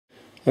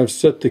I've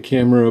set the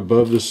camera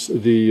above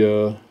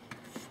the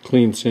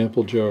clean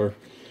sample jar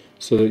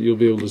so that you'll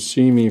be able to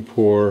see me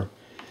pour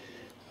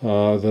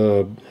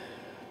the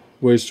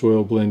waste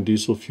oil blend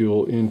diesel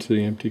fuel into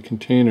the empty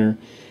container,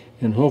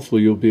 and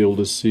hopefully you'll be able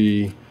to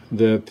see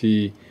that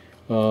the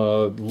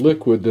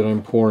liquid that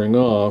I'm pouring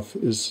off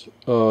is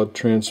somewhat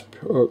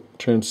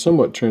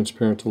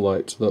transparent to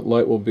light, so that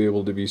light will be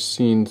able to be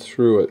seen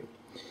through it.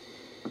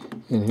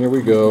 And here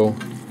we go,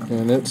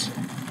 and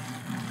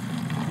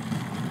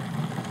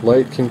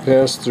light can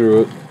pass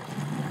through it,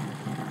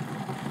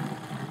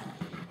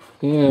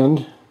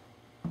 and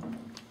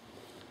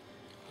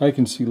I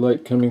can see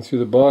light coming through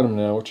the bottom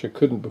now, which I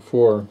couldn't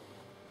before.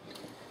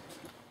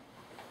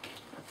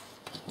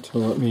 So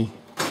let me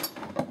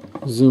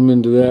zoom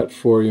into that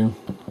for you.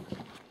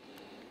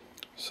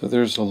 So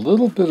there's a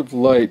little bit of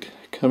light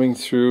coming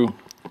through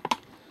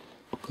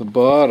the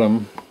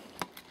bottom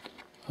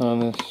on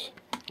this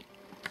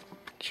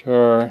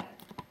jar.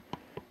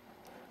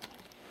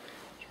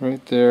 It's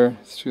right there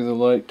through the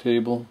light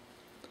table.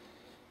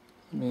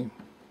 Let me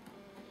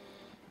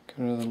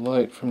go to the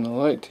light from the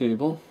light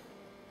table.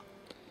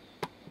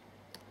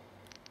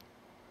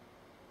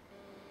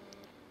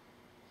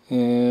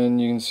 And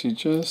you can see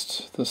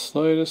just the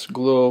slightest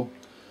glow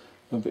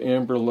of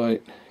amber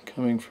light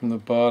coming from the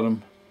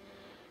bottom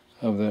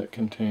of that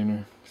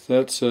container.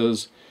 That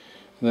says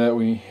that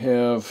we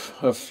have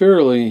a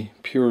fairly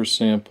pure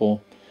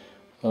sample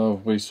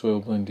of waste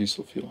oil blend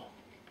diesel fuel,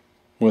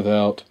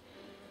 without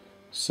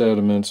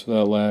sediments,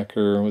 without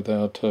lacquer,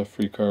 without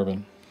free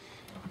carbon.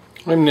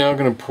 I'm now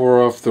going to pour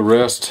off the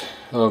rest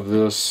of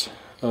this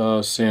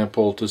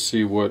sample to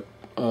see what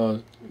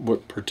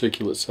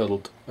particulate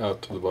settled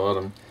out to the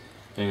bottom.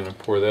 I'm going to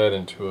pour that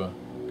into a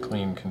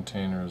clean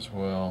container as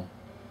well.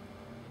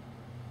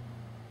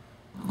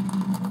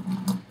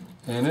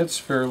 And it's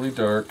fairly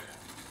dark.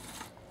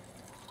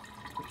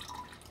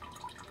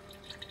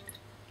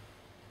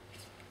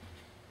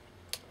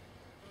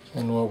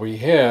 And what we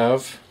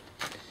have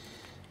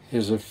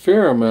is a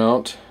fair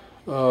amount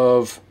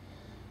of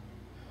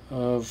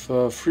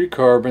free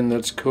carbon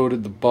that's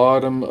coated the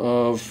bottom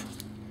of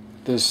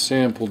this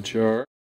sample jar.